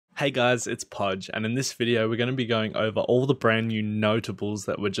Hey guys, it's Podge, and in this video we're going to be going over all the brand new notables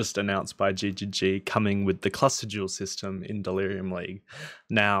that were just announced by GGG coming with the cluster duel system in Delirium League.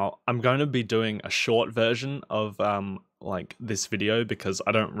 Now, I'm going to be doing a short version of this video because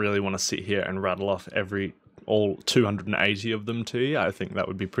I don't really want to sit here and rattle off all 280 of them to you. I think that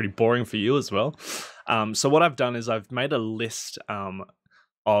would be pretty boring for you as well. So what I've done is I've made a list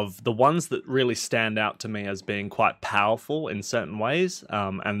of the ones that really stand out to me as being quite powerful in certain ways.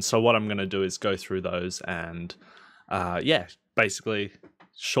 And so what I'm going to do is go through those and, basically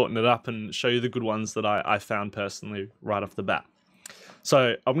shorten it up and show you the good ones that I found personally right off the bat.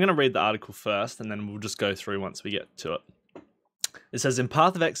 So I'm going to read the article first, and then we'll just go through once we get to it. It says, in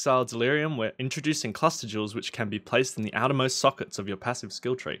Path of Exile Delirium, we're introducing cluster jewels which can be placed in the outermost sockets of your passive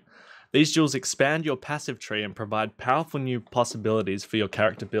skill tree. These jewels expand your passive tree and provide powerful new possibilities for your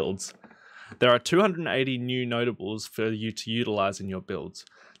character builds. There are 280 new notables for you to utilize in your builds.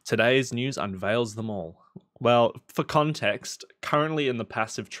 Today's news unveils them all. Well, for context, currently in the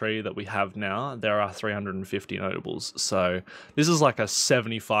passive tree that we have now, there are 350 notables. So this is like a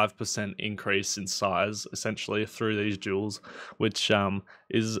 75% increase in size, essentially, through these jewels, which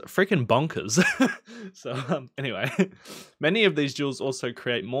is freaking bonkers. Anyway, many of these jewels also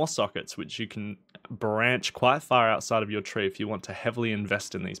create more sockets, which you can branch quite far outside of your tree if you want to heavily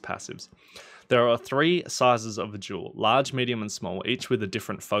invest in these passives. There are 3 sizes of a jewel, large, medium, and small, each with a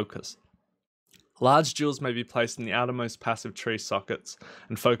different focus. Large jewels may be placed in the outermost passive tree sockets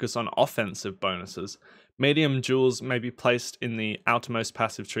and focus on offensive bonuses. Medium jewels may be placed in the outermost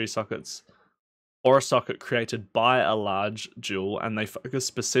passive tree sockets or a socket created by a large jewel, and they focus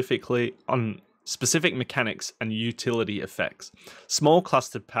specifically on specific mechanics and utility effects. Small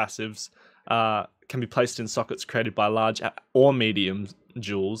clustered passives can be placed in sockets created by large or medium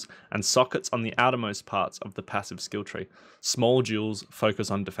jewels and sockets on the outermost parts of the passive skill tree. Small jewels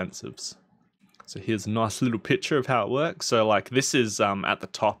focus on defensives. So here's a nice little picture of how it works. So like this is at the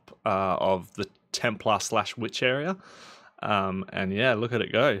top of the Templar/Witch area. And yeah, look at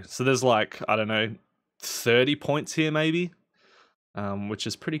it go. So there's like, I don't know, 30 points here maybe, which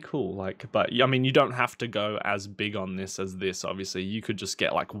is pretty cool. But I mean, you don't have to go as big on this as this, obviously. You could just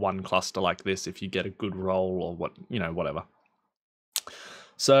get like one cluster like this if you get a good roll or whatever.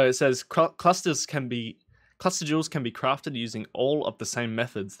 So it says cluster jewels can be crafted using all of the same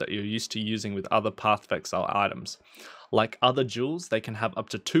methods that you're used to using with other Path of Exile items. Like other jewels, they can have up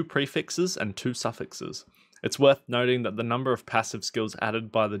to 2 prefixes and 2 suffixes. It's worth noting that the number of passive skills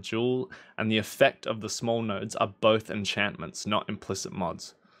added by the jewel and the effect of the small nodes are both enchantments, not implicit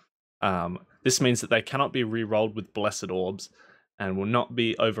mods. This means that they cannot be re-rolled with Blessed Orbs and will not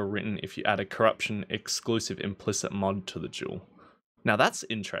be overwritten if you add a corruption exclusive implicit mod to the jewel. Now that's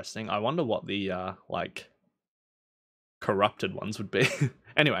interesting. I wonder what the corrupted ones would be.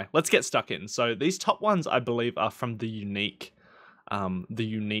 Anyway, let's get stuck in. So these top ones I believe are from the unique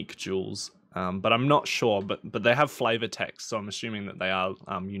jewels, but I'm not sure. But they have flavor text, so I'm assuming that they are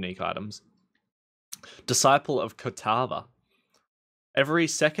unique items. Disciple of Kitava. Every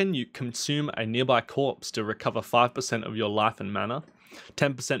second you consume a nearby corpse to recover 5% of your life and mana.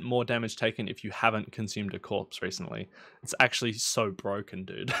 10% more damage taken if you haven't consumed a corpse recently. It's actually so broken,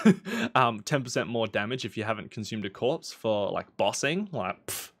 dude. 10% more damage if you haven't consumed a corpse for like bossing.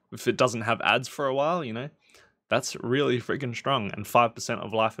 If it doesn't have ads for a while, that's really freaking strong. And 5%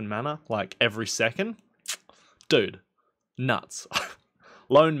 of life and mana, like every second. Dude, nuts.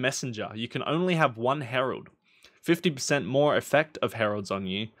 Lone Messenger. You can only have 1 Herald. 50% more effect of Heralds on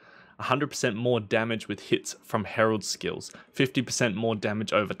you. 100% more damage with hits from Herald skills, 50% more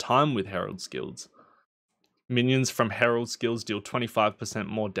damage over time with Herald skills. Minions from Herald skills deal 25%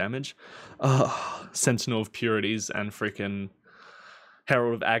 more damage. Sentinel of Purities and freaking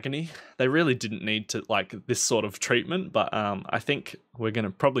Herald of Agony. They really didn't need to this sort of treatment, but I think we're going to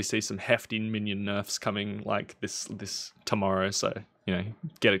probably see some hefty minion nerfs coming like this tomorrow, so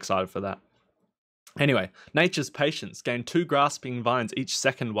get excited for that. Anyway, Nature's Patience. Gain 2 Grasping Vines each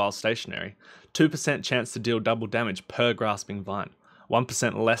second while stationary. 2% chance to deal double damage per Grasping Vine.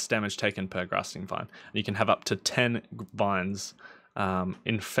 1% less damage taken per Grasping Vine. And you can have up to 10 vines,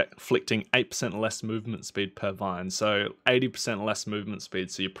 inflicting 8% less movement speed per vine. So 80% less movement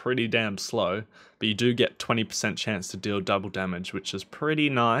speed, so you're pretty damn slow. But you do get 20% chance to deal double damage, which is pretty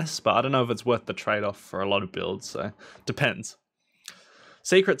nice. But I don't know if it's worth the trade-off for a lot of builds, so depends.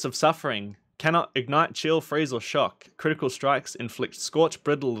 Secrets of Suffering. Cannot ignite, chill, freeze, or shock. Critical strikes inflict scorch,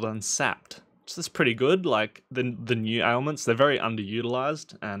 brittled, and sapped. So that's pretty good. Like the new ailments, they're very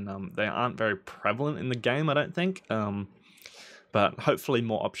underutilized and they aren't very prevalent in the game, I don't think. But hopefully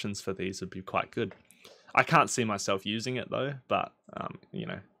more options for these would be quite good. I can't see myself using it though, but you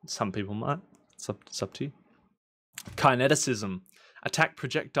know, some people might. It's up to you. Kineticism. Attack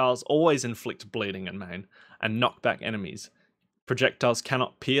projectiles always inflict bleeding and maim and knock back enemies. Projectiles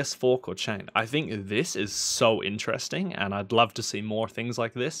cannot pierce, fork, or chain. I think this is so interesting, and I'd love to see more things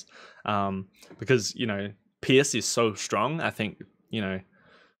like this, because, you know, pierce is so strong. I think, you know,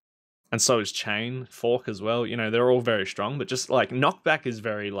 and so is chain, fork as well. You know, they're all very strong, but just like knockback is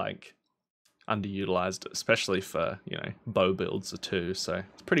very like underutilized, especially for, you know, bow builds too. So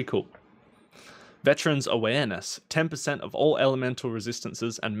it's pretty cool. Veteran's Awareness. 10% of all elemental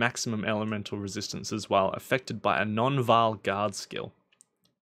resistances and maximum elemental resistances while affected by a non-Vile guard skill.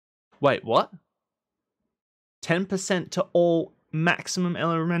 Wait, what? 10% to all maximum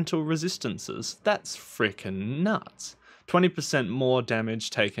elemental resistances? That's freaking nuts. 20% more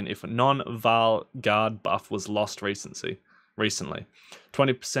damage taken if a non-Vile guard buff was lost recently.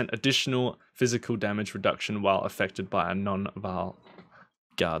 20% additional physical damage reduction while affected by a non-Vile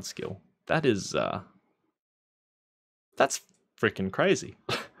guard skill. That is, that's freaking crazy.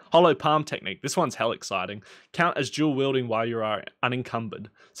 Hollow Palm Technique. This one's hell exciting. Count as dual wielding while you are unencumbered.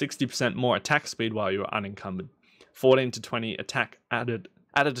 60% more attack speed while you are unencumbered. 14 to 20 attack added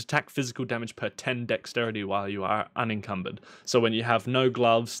attack physical damage per 10 dexterity while you are unencumbered. So when you have no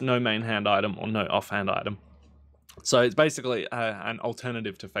gloves, no main hand item, or no offhand item. So it's basically an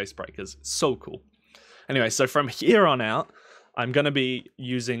alternative to face breakers. So cool. Anyway, so from here on out, I'm going to be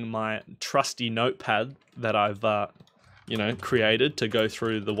using my trusty notepad that I've, you know, created to go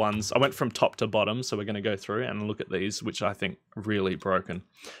through the ones. I went from top to bottom, so we're going to go through and look at these, which I think really broken.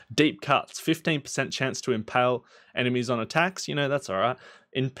 Deep Cuts, 15% chance to impale enemies on attacks. You know, that's all right.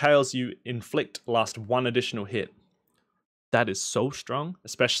 Impales you inflict last one additional hit. That is so strong,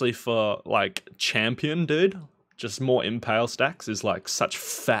 especially for, like, champion, dude. Just more impale stacks is, like, such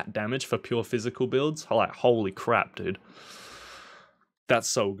fat damage for pure physical builds. Like, holy crap, dude. That's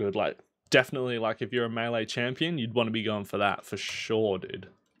so good. Like, definitely, like, if you're a melee champion, you'd want to be going for that for sure, dude.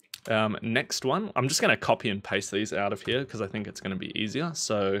 Next one, I'm just going to copy and paste these out of here because I think it's going to be easier.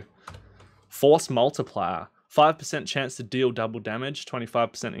 So, Force Multiplier, 5% chance to deal double damage,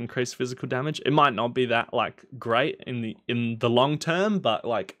 25% increased physical damage. It might not be that, like, great in the long term, but,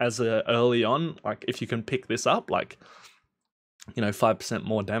 like, as a early on, like, if you can pick this up, like, you know, 5%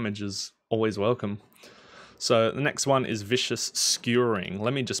 more damage is always welcome. So the next one is Vicious Skewering.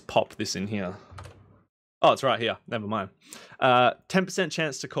 Let me just pop this in here. Oh, it's right here. Never mind. 10%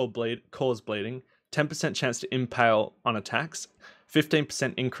 chance to cause bleeding. 10% chance to impale on attacks.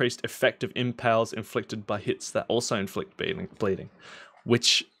 15% increased effective impales inflicted by hits that also inflict bleeding.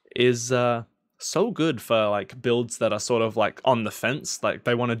 Which is so good for, like, builds that are sort of, like, on the fence. Like,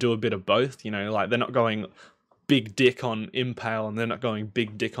 they want to do a bit of both, you know, like, they're not going big dick on impale and they're not going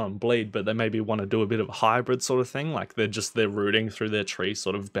big dick on bleed, but they maybe want to do a bit of a hybrid sort of thing. Like, they're rooting through their tree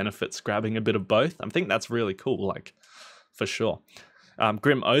sort of benefits, grabbing a bit of both. I think that's really cool, like, for sure.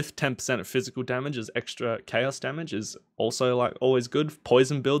 Grim Oath, 10% of physical damage as extra chaos damage is also, like, always good.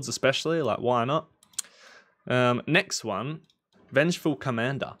 Poison builds especially, like, why not? Next one, Vengeful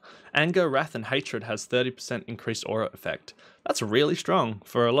Commander. Anger, Wrath, and Hatred has 30% increased aura effect. That's really strong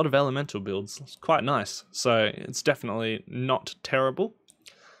for a lot of elemental builds. It's quite nice. So it's definitely not terrible.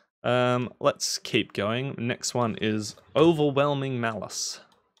 Let's keep going. Next one is Overwhelming Malice.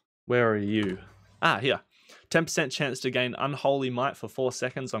 Where are you? Ah, here. 10% chance to gain Unholy Might for 4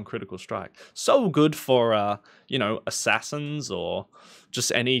 seconds on critical strike. So good for, you know, assassins or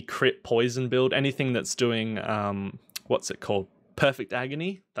just any crit poison build. Anything that's doing, what's it called? Perfect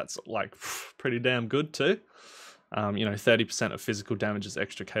Agony. That's, like, pretty damn good too. You know, 30% of physical damage as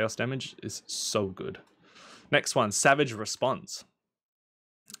extra chaos damage is so good. Next one, Savage Response.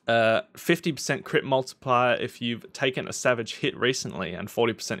 50% crit multiplier if you've taken a savage hit recently and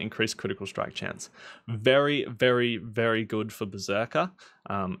 40% increased critical strike chance. Very, very, very good for Berserker,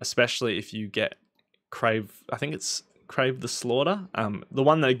 especially if you get Crave, I think it's Crave the Slaughter, the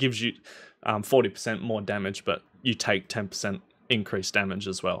one that gives you 40% more damage, but you take 10% increased damage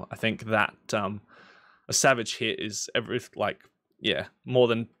as well. I think that a savage hit is more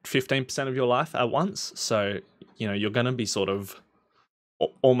than 15% of your life at once. So, you know, you're going to be sort of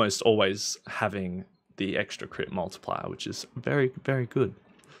almost always having the extra crit multiplier, which is very, very good.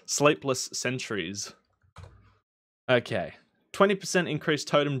 Sleepless Sentries. Okay. 20% increased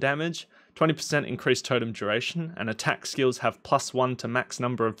totem damage, 20% increased totem duration, and attack skills have +1 to max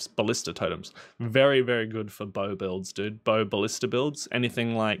number of ballista totems. Very, very good for bow builds, dude. Bow ballista builds.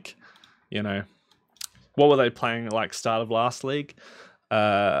 Anything like, you know, what were they playing like start of last league?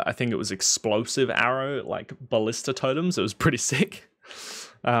 I think it was explosive arrow, like ballista totems. It was pretty sick.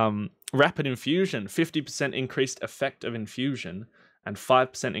 Rapid infusion, 50% increased effect of infusion, and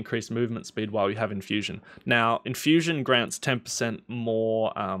 5% increased movement speed while you have infusion. Now, infusion grants 10%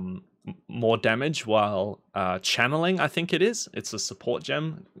 more damage, while channeling, I think it is. It's a support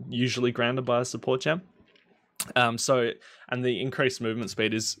gem, usually granted by a support gem. And the increased movement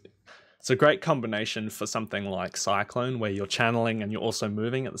speed it's a great combination for something like Cyclone, where you're channeling and you're also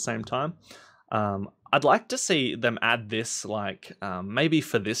moving at the same time. I'd like to see them add this, like, maybe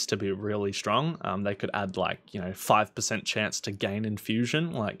for this to be really strong, they could add, like, 5% chance to gain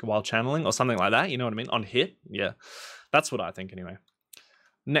infusion, like, while channeling or something like that, you know what I mean? On hit, yeah. That's what I think, anyway.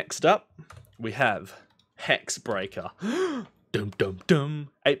 Next up, we have Hexbreaker. Dum dum dum.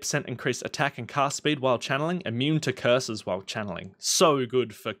 8% increased attack and cast speed while channeling. Immune to curses while channeling. So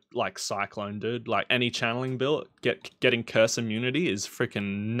good for, like, Cyclone, dude. Like, any channeling build, getting curse immunity is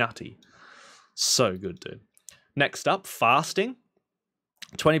freaking nutty. So good, dude. Next up, fasting.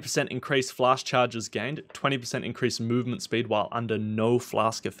 20% increased flask charges gained. 20% increased movement speed while under no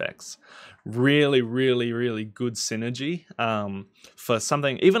flask effects. Really, really, really good synergy for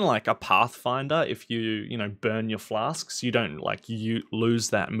something, even like a Pathfinder. If you burn your flasks, you don't you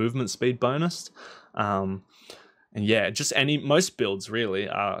lose that movement speed bonus. And yeah, just most builds really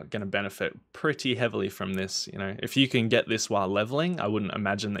are going to benefit pretty heavily from this. If you can get this while leveling, I wouldn't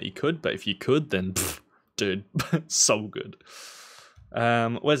imagine that you could, but if you could, then dude, so good.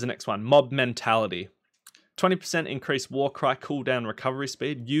 Where's the next one? Mob Mentality. 20% increased Warcry cooldown recovery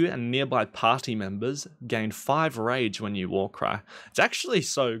speed. You and nearby party members gain 5 rage when you Warcry. It's actually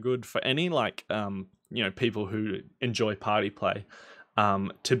so good for any people who enjoy party play,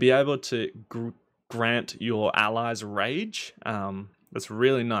 to be able to grant your allies rage. That's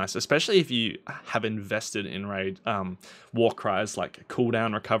really nice, especially if you have invested in rage, Warcries, like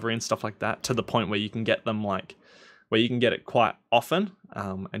cooldown recovery and stuff like that, to the point where you can get them where you can get it quite often,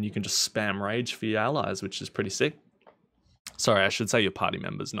 and you can just spam rage for your allies, which is pretty sick. Sorry, I should say your party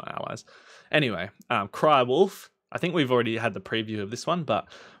members, not allies. Anyway, Cry Wolf. I think we've already had the preview of this one, but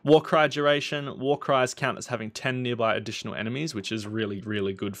Warcry duration. Warcries count as having 10 nearby additional enemies, which is really,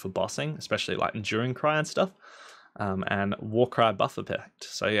 really good for bossing, especially like Enduring Cry and stuff. And Warcry buff effect.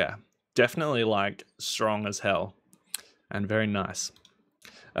 So yeah, definitely like strong as hell and very nice.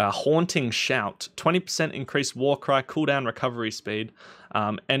 Haunting Shout, 20% increased Warcry cooldown recovery speed.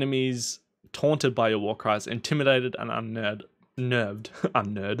 Enemies taunted by your Warcries, intimidated and unnerved.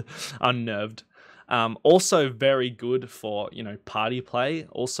 Also very good for, party play.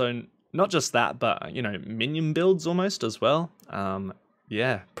 Also, not just that, but, minion builds almost as well.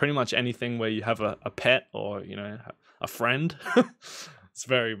 Yeah, pretty much anything where you have a pet or, a friend. It's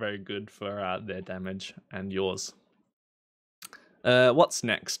very, very good for their damage and yours. What's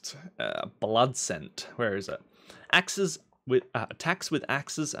next? Blood Scent. Where is it? Attacks with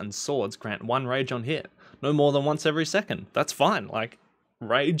axes and swords grant 1 rage on hit. No more than once every second. That's fine. Like,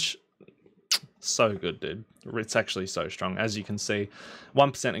 rage, so good, dude. It's actually so strong. As you can see,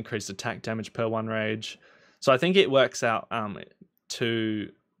 1% increased attack damage per 1 rage. So I think it works out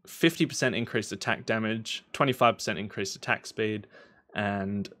to 50% increased attack damage, 25% increased attack speed,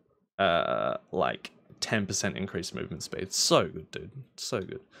 and 10% increased movement speed. So good, dude. So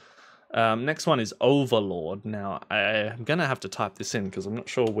good. Next one is Overlord. Now, I'm going to have to type this in because I'm not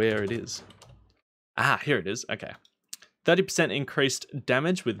sure where it is. Here it is. Okay. 30% increased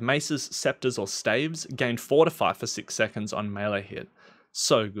damage with maces, scepters, or staves. Gain Fortify for 6 seconds on melee hit.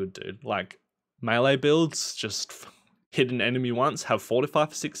 So good, dude. Like, melee builds, just hit an enemy once, have Fortify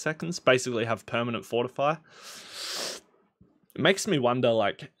for 6 seconds. Basically have permanent Fortify. It makes me wonder,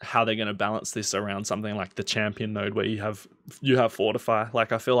 like, how they're going to balance this around something like the champion node where you have Fortify.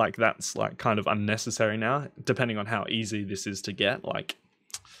 Like, I feel like that's, like, kind of unnecessary now, depending on how easy this is to get. Like,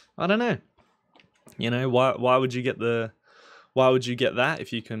 I don't know. Why would you get that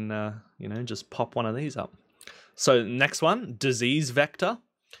if you can, just pop one of these up? So next one, Disease Vector.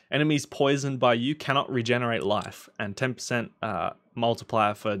 Enemies poisoned by you cannot regenerate life, and 10%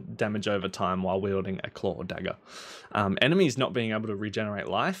 multiplier for damage over time while wielding a claw or dagger. Enemies not being able to regenerate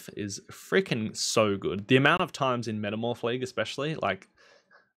life is freaking so good. The amount of times in Metamorph League especially, like,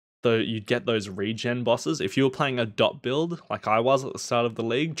 you'd get those regen bosses. If you were playing a dot build, like I was at the start of the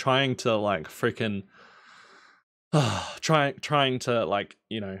league, trying to, like, freaking... trying to, like,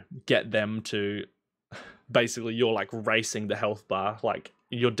 get them to... Basically, you're, like, racing the health bar, like...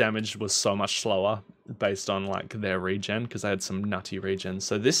 Your damage was so much slower based on, like, their regen, because they had some nutty regen.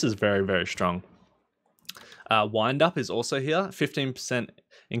 So this is very, very strong. Wind Up is also here. 15%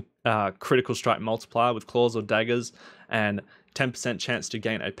 in, critical strike multiplier with claws or daggers, and 10% chance to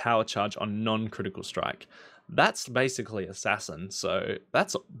gain a power charge on non-critical strike. That's basically assassin, so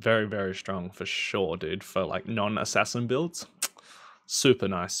that's very, very strong for sure, dude, for like non-assassin builds. Super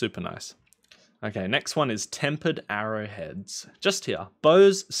nice, super nice. Okay, next one is tempered arrowheads. Just here,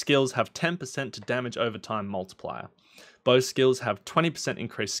 bows skills have 10% to damage over time multiplier. Bow skills have 20%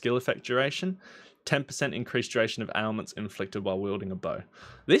 increased skill effect duration, 10% increased duration of ailments inflicted while wielding a bow.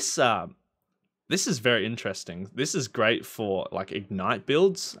 This is very interesting. This is great for like ignite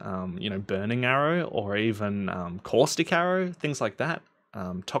builds, you know, burning arrow, or even caustic arrow, things like that.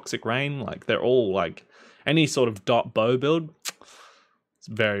 Toxic rain, like they're all like any sort of dot bow build. It's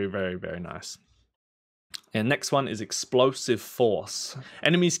very, very, very nice. And next one is explosive force.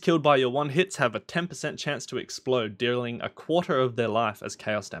 Enemies killed by your one hits have a 10% chance to explode, dealing a quarter of their life as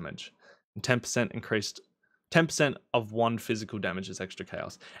chaos damage. And 10% increased. 10% of one physical damage is extra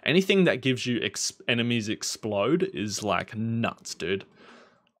chaos. Anything that gives you enemies explode is like nuts, dude.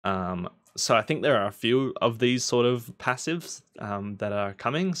 So I think there are a few of these sort of passives that are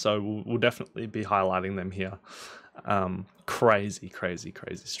coming, so we'll definitely be highlighting them here. Crazy, crazy,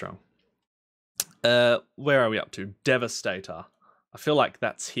 crazy strong. Where are we up to? Devastator. I feel like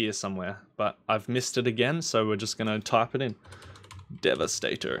that's here somewhere, but I've missed it again, so we're just going to type it in.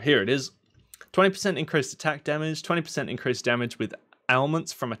 Devastator. Here it is. 20% increased attack damage, 20% increased damage with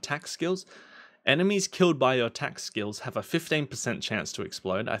ailments from attack skills. Enemies killed by your attack skills have a 15% chance to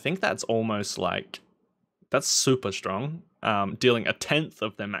explode. I think that's almost like, that's super strong. Dealing a 1/10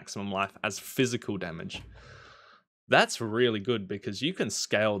 of their maximum life as physical damage. That's really good because you can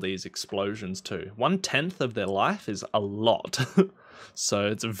scale these explosions too. 1/10 of their life is a lot. So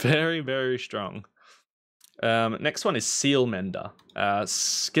it's very, very strong. Next one is Seal Mender.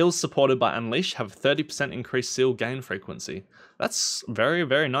 Skills supported by Unleash have 30% increased seal gain frequency. That's very,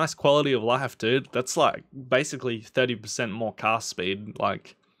 very nice quality of life, dude. That's like basically 30% more cast speed.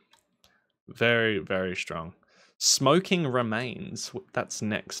 Like, very, very strong. Smoking Remains. That's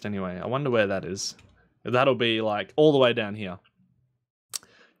next anyway. I wonder where that is. That'll be like all the way down here.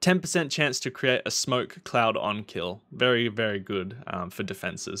 10% chance to create a smoke cloud on kill. Very, very good for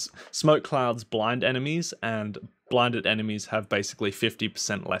defenses. Smoke clouds blind enemies, and blinded enemies have basically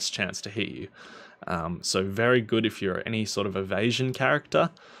 50% less chance to hit you. So very good if you're any sort of evasion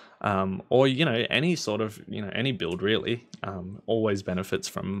character, or, you know, any sort of, you know, any build really. Always benefits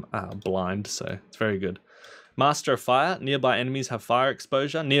from blind, so it's very good. Master of Fire. Nearby enemies have fire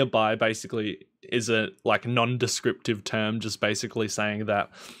exposure. Nearby basically is a like non-descriptive term, just basically saying that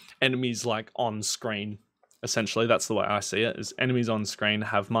enemies like on screen, essentially that's the way I see it, is enemies on screen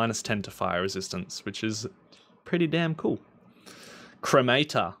have -10 to fire resistance, which is pretty damn cool.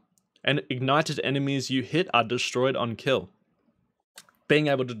 Cremator. And ignited enemies you hit are destroyed on kill. Being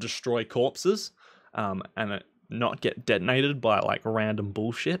able to destroy corpses and not get detonated by like random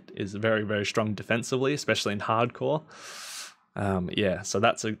bullshit is very, very strong defensively, especially in hardcore. Yeah, so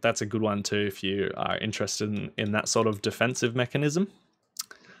that's a good one too if you are interested in that sort of defensive mechanism.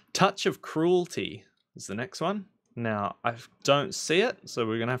 Touch of Cruelty is the next one. Now, I don't see it, so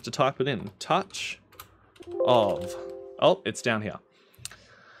we're going to have to type it in. Touch of... Oh, it's down here.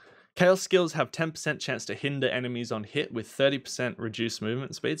 Chaos skills have 10% chance to hinder enemies on hit with 30% reduced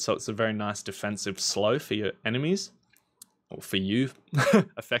movement speed, so it's a very nice defensive slow for your enemies, or for you,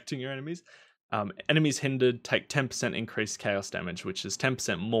 affecting your enemies. Enemies hindered take 10% increased chaos damage, which is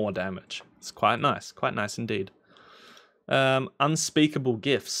 10% more damage. It's quite nice indeed. Unspeakable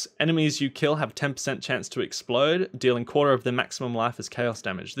Gifts. Enemies you kill have 10% chance to explode, dealing quarter of their maximum life as chaos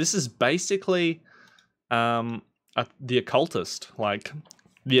damage. This is basically the occultist, like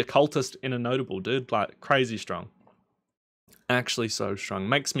the occultist in a notable, dude, like crazy strong. Actually so strong.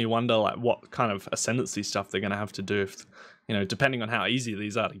 Makes me wonder like what kind of ascendancy stuff they're going to have to do if, you know, depending on how easy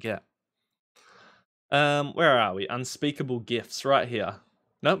these are to get. Where are we? Unspeakable Gifts, right here.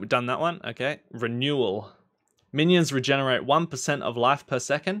 Nope, we've done that one. Okay. Renewal. Minions regenerate 1% of life per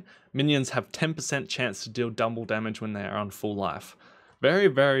second. Minions have 10% chance to deal double damage when they are on full life. Very,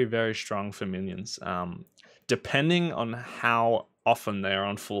 very, very strong for minions. Depending on how often they are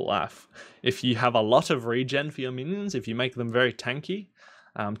on full life. If you have a lot of regen for your minions, if you make them very tanky,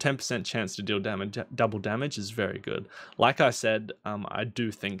 10% chance to deal double damage is very good. Like I said, I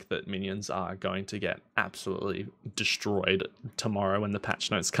do think that minions are going to get absolutely destroyed tomorrow when the patch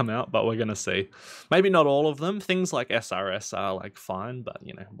notes come out, but we're going to see. Maybe not all of them. Things like SRS are like fine, but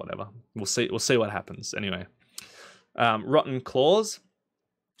you know, whatever. We'll see what happens anyway. Rotten Claws.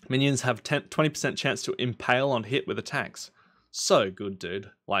 Minions have 20% chance to impale on hit with attacks. So good,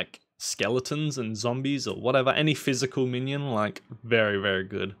 dude. Like skeletons and zombies or whatever, any physical minion, like very, very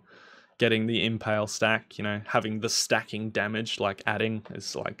good. Getting the impale stack, you know, having the stacking damage, like adding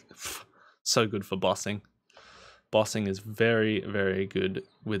is like so good for bossing. bossing is very, very good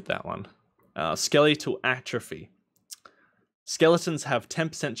with that one. Skeletal atrophy. Skeletons have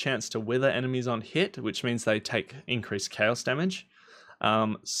 10% chance to wither enemies on hit, which means they take increased chaos damage.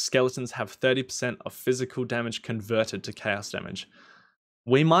 Skeletons have 30% of physical damage converted to chaos damage.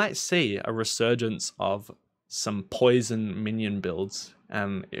 We might see a resurgence of some poison minion builds.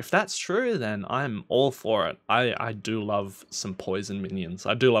 And if that's true, then I'm all for it. I do love some poison minions.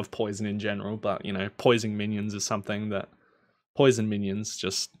 I do love poison in general, but you know, poison minions is something that... Poison minions,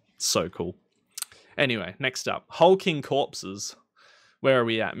 just so cool. Anyway, next up, hulking corpses. Where are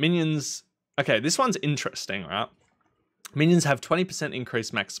we at? Minions. Okay, this one's interesting, right? Minions have 20%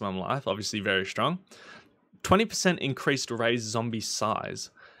 increased maximum life, obviously very strong. 20% increased raised zombie size,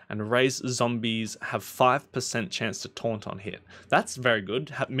 and raised zombies have 5% chance to taunt on hit. That's very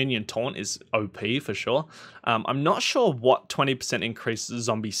good. Minion taunt is OP for sure. I'm not sure what 20% increased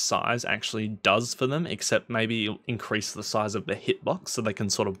zombie size actually does for them, except maybe increase the size of the hitbox so they can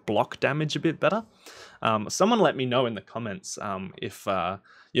sort of block damage a bit better. Someone let me know in the comments if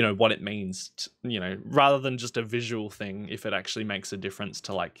you know what it means, you know, rather than just a visual thing, if it actually makes a difference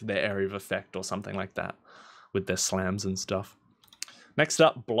to like their area of effect or something like that with their slams and stuff. Next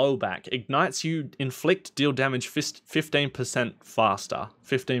up, blowback. Ignites you, inflict, deal damage 15% faster.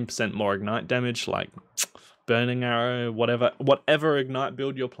 15% more ignite damage, like burning arrow, whatever ignite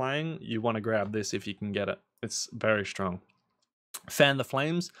build you're playing, you want to grab this if you can get it. It's very strong. Fan the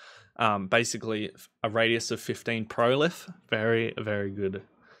flames. Basically a radius of 15 prolif. Very, very good.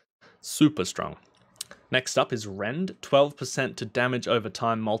 Super strong. Next up is rend. 12% to damage over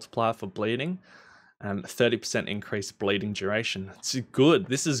time multiplier for bleeding. And 30% increased bleeding duration. It's good.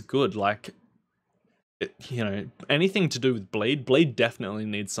 This is good. Like, you know, anything to do with bleed. Bleed definitely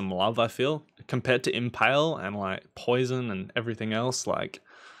needs some love, I feel. Compared to impale and like poison and everything else, like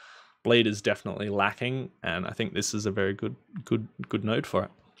bleed is definitely lacking. And I think this is a very good node for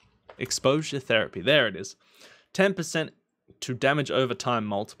it. Exposure therapy. There it is. 10% to damage over time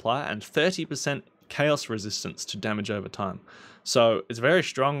multiplier and 30% chaos resistance to damage over time. So it's very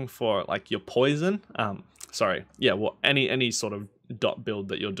strong for like your poison. Sorry, yeah, well, any sort of dot build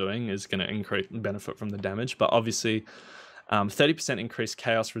that you're doing is going to increase benefit from the damage, but obviously 30% increased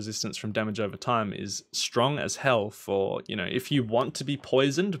chaos resistance from damage over time is strong as hell for, you know, if you want to be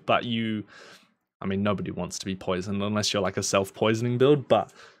poisoned, but I mean, nobody wants to be poisoned unless you're like a self-poisoning build,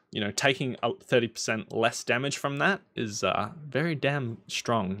 but you know, taking 30% less damage from that is very damn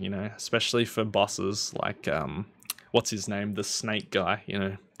strong, you know, especially for bosses like, what's his name? The snake guy, you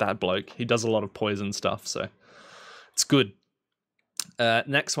know, that bloke. He does a lot of poison stuff, so it's good.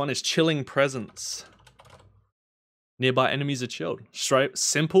 Next one is chilling presence. Nearby enemies are chilled.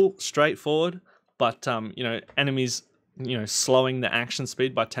 Simple, straightforward, but, you know, enemies, you know, slowing the action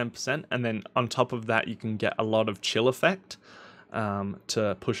speed by 10%, and then on top of that, you can get a lot of chill effect.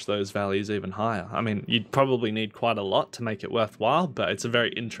 To push those values even higher. I mean, you'd probably need quite a lot to make it worthwhile, but it's a very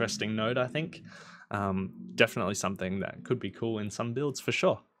interesting node, I think. Definitely something that could be cool in some builds for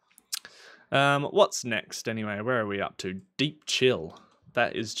sure. What's next anyway? Where are we up to? Deep chill.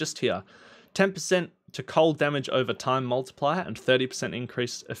 That is just here. 10% to cold damage over time multiplier and 30%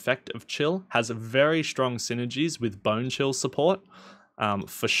 increased effect of chill. Has a very strong synergies with bone chill support,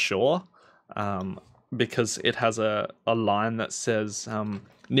 for sure. Because it has a line that says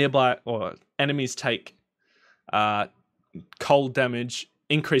nearby or enemies take cold damage,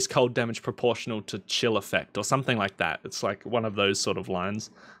 increased cold damage proportional to chill effect or something like that. It's like one of those sort of lines.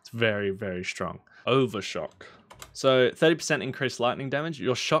 It's very, very strong. Overshock. So 30% increased lightning damage.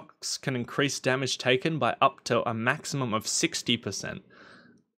 Your shocks can increase damage taken by up to a maximum of 60%.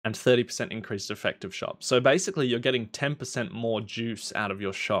 And 30% increased effective shock. So basically you're getting 10% more juice out of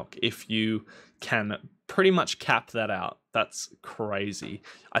your shock if you can pretty much cap that out. That's crazy.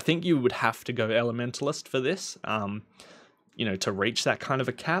 I think you would have to go elementalist for this, you know, to reach that kind of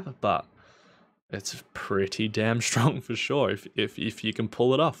a cap, but it's pretty damn strong for sure if you can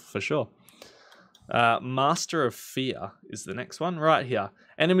pull it off, for sure. Master of Fear is the next one right here.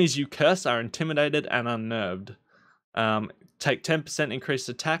 Enemies you curse are intimidated and unnerved. Take 10% increased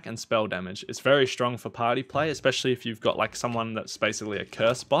attack and spell damage. It's very strong for party play, especially if you've got like someone that's basically a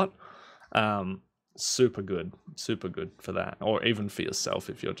curse bot. Super good for that. Or even for yourself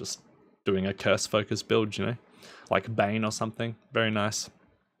if you're just doing a curse focused build, you know, like Bane or something. Very nice.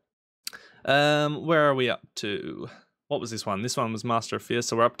 Where are we up to? What was this one? This one was Master of Fear,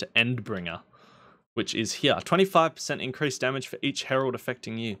 so we're up to Endbringer, which is here. 25% increased damage for each herald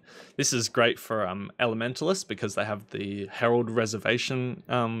affecting you. This is great for elementalists because they have the herald reservation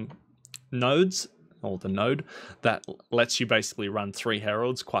nodes or the node, that lets you basically run 3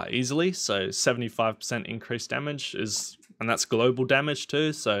 heralds quite easily. So 75% increased damage and that's global damage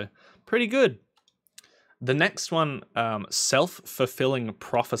too, so pretty good. The next one, self-fulfilling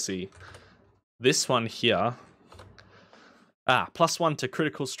prophecy. This one here, +1 to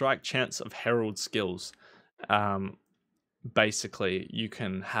critical strike chance of herald skills. Basically, you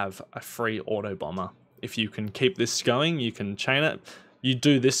can have a free auto bomber. If you can keep this going, you can chain it. You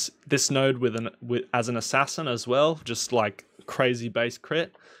do this node as an assassin as well, just like crazy base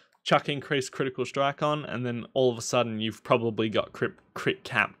crit, chuck increased critical strike on, and then all of a sudden you've probably got crit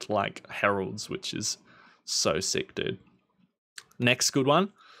capped like heralds, which is so sick, dude. Next good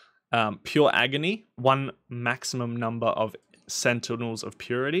one, pure agony, 1 maximum number of sentinels of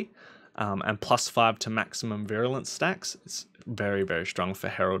purity, and +5 to maximum virulence stacks. It's very, very strong for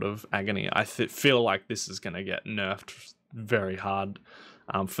Herald of Agony. I feel like this is going to get nerfed very hard.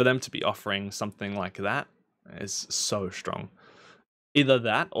 For them to be offering something like that is so strong. Either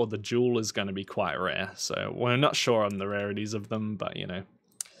that or the jewel is going to be quite rare. So we're not sure on the rarities of them, but you know,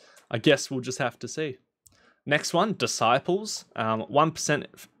 I guess we'll just have to see. Next one, Disciples. 1%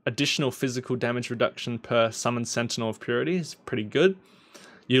 additional physical damage reduction per summoned Sentinel of Purity is pretty good.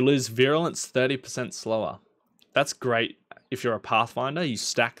 You lose Virulence 30% slower. That's great if you're a Pathfinder. You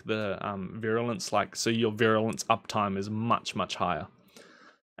stack the Virulence, so your Virulence uptime is much, much higher.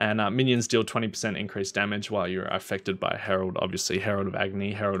 And minions deal 20% increased damage while you're affected by Herald. Obviously, Herald of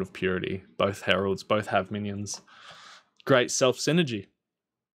Agony, Herald of Purity. Both Heralds, both have minions. Great self-synergy.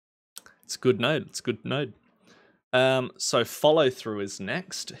 It's a good node. It's a good node. So follow-through is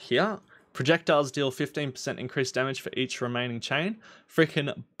next here. Projectiles deal 15% increased damage for each remaining chain.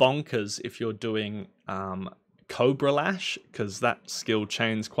 Freaking bonkers if you're doing Cobra Lash, because that skill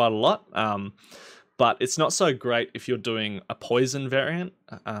chains quite a lot. But it's not so great if you're doing a poison variant,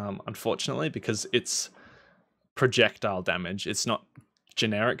 unfortunately, because it's projectile damage. It's not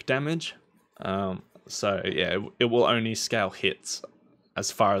generic damage. So yeah, it will only scale hits,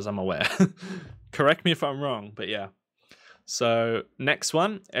 as far as I'm aware. Correct me if I'm wrong, but yeah. So next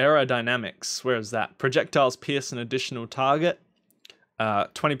one, aerodynamics. Where is that? Projectiles pierce an additional target.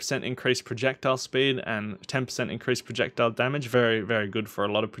 20% increased projectile speed and 10% increased projectile damage. Very, very good for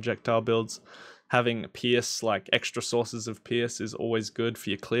a lot of projectile builds. Having pierce, like extra sources of pierce, is always good for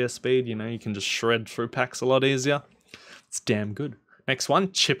your clear speed. You know, you can just shred through packs a lot easier. It's damn good. Next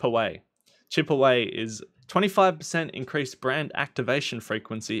one, Chip Away. Chip Away is 25% increased brand activation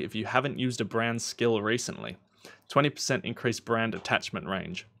frequency if you haven't used a brand skill recently. 20% increased brand attachment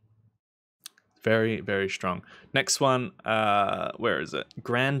range. Very, very strong. Next one, where is it?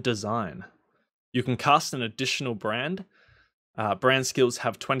 Grand Design. You can cast an additional brand. Brand skills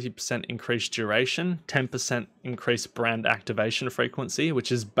have 20% increased duration, 10% increased brand activation frequency,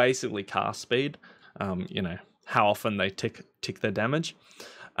 which is basically cast speed. You know, how often they tick their damage.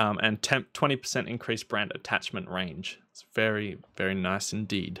 And 20% increased brand attachment range. It's very, very nice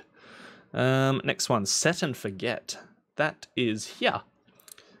indeed. Next one, Set and Forget. That is here.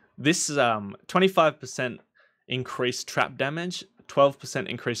 This is 25% increased trap damage, 12%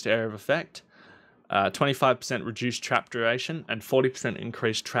 increased area of effect, 25% reduced trap duration, and 40%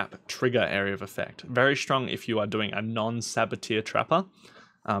 increased trap trigger area of effect. Very strong if you are doing a non-saboteur trapper.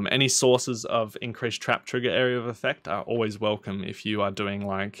 Any sources of increased trap trigger area of effect are always welcome if you are doing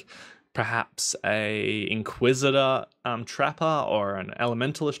like perhaps a Inquisitor trapper or an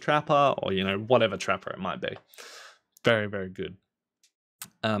Elementalist trapper, or you know, whatever trapper it might be. Very, very good.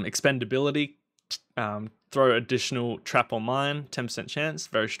 Expendability, throw additional trap or mine, 10% chance.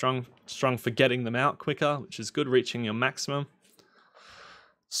 Very strong for getting them out quicker, which is good, reaching your maximum.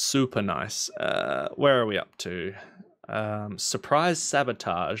 Super nice. Where are we up to? Surprise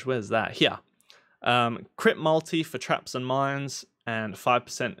Sabotage, where's that? Here. Crit multi for traps and mines, and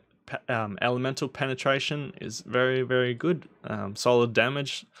 5% elemental penetration is very, very good. Solid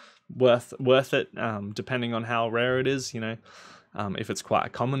damage, worth it, depending on how rare it is, you know. If it's quite a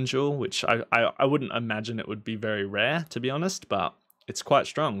common jewel, which I wouldn't imagine it would be very rare, to be honest, but it's quite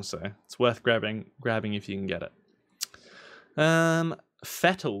strong, so it's worth grabbing if you can get it.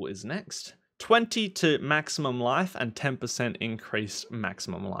 Fettle is next. 20 to maximum life and 10% increased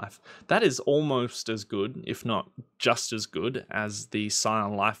maximum life. That is almost as good, if not just as good, as the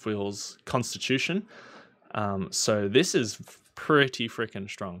Scion Lifewheel's Constitution. So this is pretty freaking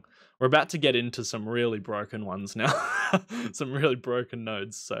strong. We're about to get into some really broken ones now. Some really broken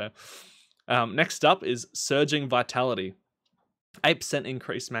nodes. So next up is Surging Vitality. 8%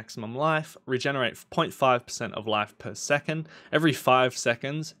 increased maximum life, regenerate 0.5% of life per second. Every 5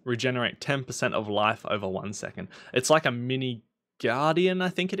 seconds, regenerate 10% of life over 1 second. It's like a mini Guardian, I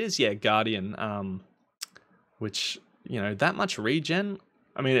think it is. Yeah, Guardian which, you know, that much regen.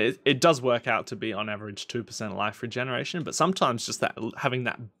 I mean, it does work out to be on average 2% life regeneration, but sometimes just that having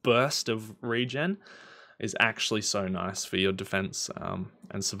that burst of regen is actually so nice for your defense and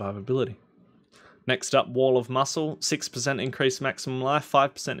survivability. Next up, Wall of Muscle, 6% increased maximum life,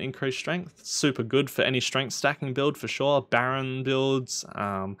 5% increased strength. Super good for any strength stacking build for sure. Baron builds,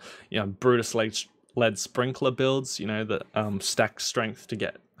 you know, Brutus-led Sprinkler builds, you know, that stack strength to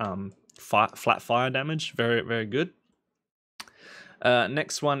get flat fire damage. Very, very good.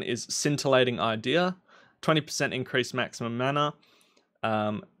 Next one is Scintillating Idea, 20% increased maximum mana.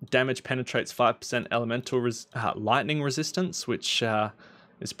 Damage penetrates 5% elemental lightning resistance, which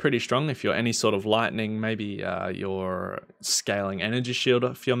is pretty strong if you're any sort of lightning. Maybe you're scaling energy shield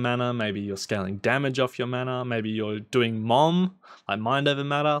off your mana, maybe you're scaling damage off your mana, maybe you're doing mom, like mind over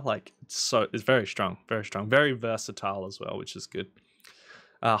matter. Like, it's very strong, very versatile as well, which is good.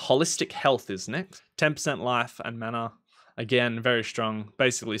 Holistic Health is next, 10% life and mana. Again, very strong,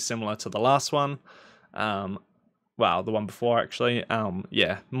 basically similar to the last one. Well, the one before actually.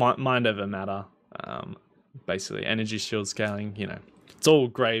 Yeah, mind over matter. Basically energy shield scaling, you know. It's all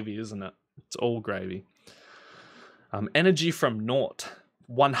gravy, isn't it? It's all gravy. Energy from naught.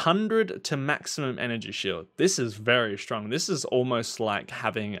 100 to maximum energy shield. This is very strong. This is almost like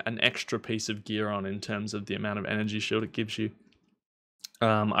having an extra piece of gear on in terms of the amount of energy shield it gives you.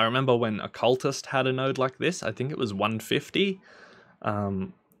 I remember when Occultist had a node like this. I think it was 150.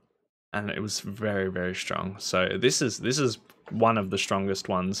 And it was very, very strong. So this is one of the strongest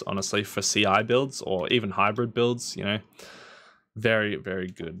ones, honestly, for CI builds or even hybrid builds, you know. Very, very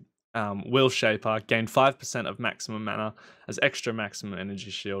good. Will Shaper, gain 5% of maximum mana as extra maximum energy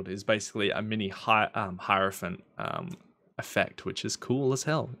shield, is basically a mini Hierophant effect, which is cool as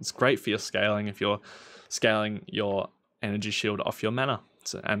hell. It's great for your scaling if you're scaling your energy shield off your mana,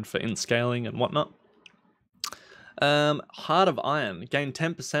 and for int scaling and whatnot. Heart of Iron, gain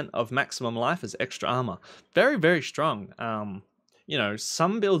 10% of maximum life as extra armor. Very, very strong. You know,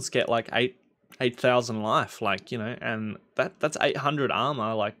 some builds get like 8,000 life, like, you know, and that's 800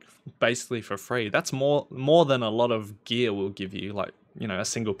 armor, like, basically for free. That's more than a lot of gear will give you, like, you know, a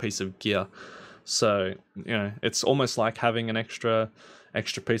single piece of gear. So, you know, it's almost like having an extra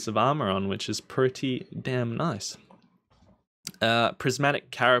piece of armor on, which is pretty damn nice. Prismatic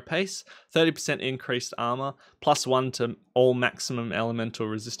Carapace, 30% increased armor, +1 to all maximum elemental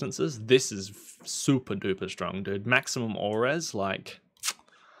resistances. This is super duper strong, dude. Maximum Ores, like,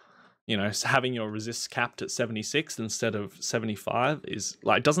 you know, having your resist capped at 76 instead of 75 is,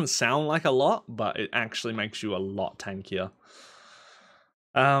 like, doesn't sound like a lot, but it actually makes you a lot tankier.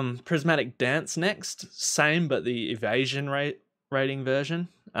 Prismatic Dance next, same, but the evasion rating version.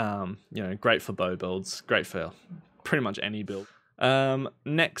 You know, great for bow builds, great for pretty much any build.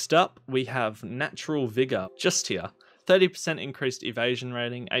 Next up, we have Natural Vigor, just here. 30% increased evasion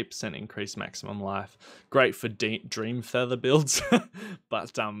rating, 8% increased maximum life. Great for Dream Feather builds,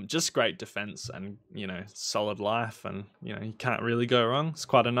 but just great defense and, you know, solid life, and, you know, you can't really go wrong. It's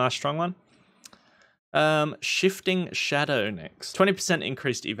quite a nice strong one. Shifting Shadow next. 20%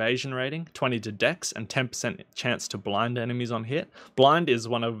 increased evasion rating, 20 to dex, and 10% chance to blind enemies on hit. Blind is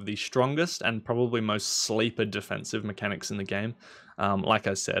one of the strongest and probably most sleeper defensive mechanics in the game. Like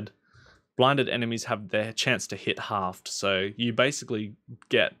I said, blinded enemies have their chance to hit halved, so you basically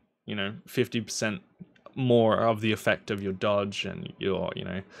get, you know, 50% more of the effect of your dodge and your, you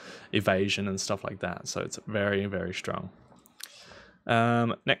know, evasion and stuff like that. So it's very, very strong.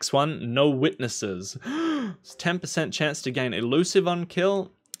 Next one, No Witnesses. 10% chance to gain elusive on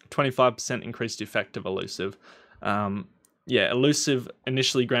kill, 25% increased effect of elusive. Yeah, elusive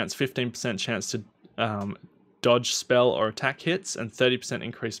initially grants 15% chance to dodge spell or attack hits, and 30%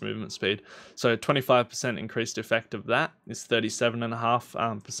 increased movement speed. So 25% increased effect of that is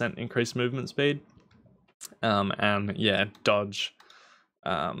 37.5% increased movement speed. And yeah, dodge,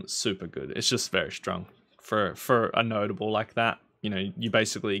 super good. It's just very strong for a notable like that. You know, you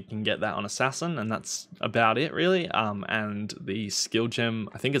basically can get that on Assassin, and that's about it, really. And the skill gem,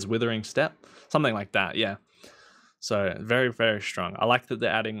 I think it's Withering Step, something like that, yeah. So very, very strong. I like that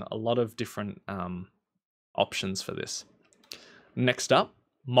they're adding a lot of different options for this. Next up,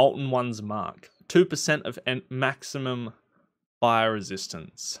 Molten One's Mark. 2% of maximum fire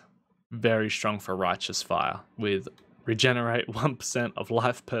resistance. Very strong for Righteous Fire, with regenerate 1% of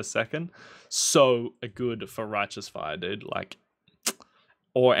life per second. So good for Righteous Fire, dude. Like,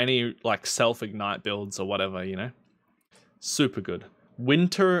 or any, like, self-ignite builds or whatever, you know. Super good.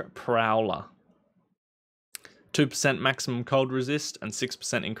 Winter Prowler. 2% maximum cold resist and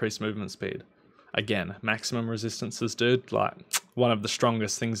 6% increased movement speed. Again, maximum resistances, dude. Like, one of the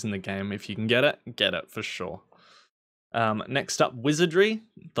strongest things in the game. If you can get it for sure. Next up, Wizardry,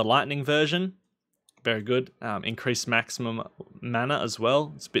 the Lightning version. Very good. Increased maximum mana as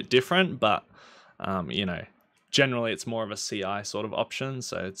well. It's a bit different, but you know, generally it's more of a CI sort of option,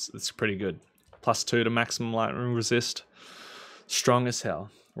 so it's pretty good. +2 to maximum lightning resist. Strong as hell.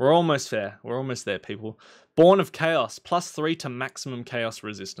 We're almost there. We're almost there, people. Born of Chaos, +3 to maximum chaos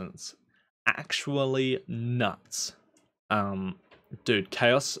resistance. Actually nuts. Dude,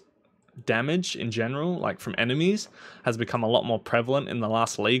 chaos damage in general, like from enemies, has become a lot more prevalent in the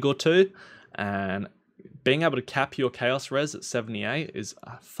last league or two, and being able to cap your chaos res at 78 is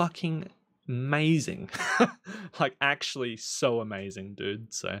fucking amazing. Like, actually so amazing,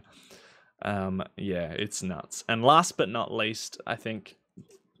 dude. So yeah, it's nuts. And last but not least, I think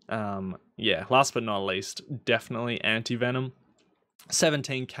last but not least, definitely anti-venom.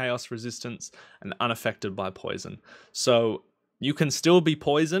 17 chaos resistance and unaffected by poison. So you can still be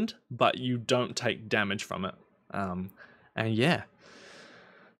poisoned, but you don't take damage from it. And yeah.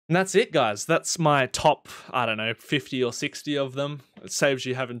 And that's it, guys. That's my top, I don't know, 50 or 60 of them. It saves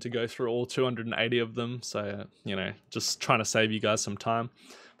you having to go through all 280 of them. So, you know, just trying to save you guys some time.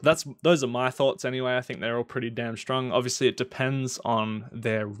 But those are my thoughts anyway. I think they're all pretty damn strong. Obviously, it depends on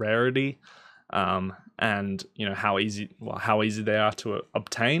their rarity, and you know how easy they are to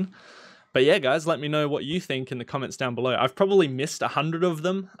obtain. But yeah, guys, let me know what you think in the comments down below. I've probably missed 100 of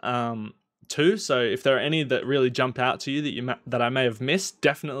them too. So if there are any that really jump out to you that I may have missed,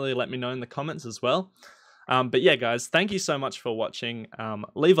 definitely let me know in the comments as well. But yeah, guys, thank you so much for watching.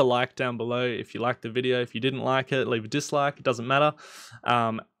 Leave a like down below if you liked the video. If you didn't like it, leave a dislike. It doesn't matter.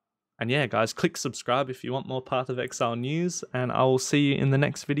 And yeah, guys, click subscribe if you want more Path of Exile news, and I will see you in the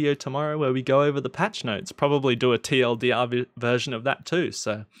next video tomorrow where we go over the patch notes. Probably do a TLDR version of that too.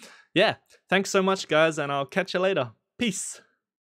 So yeah, thanks so much, guys, and I'll catch you later. Peace.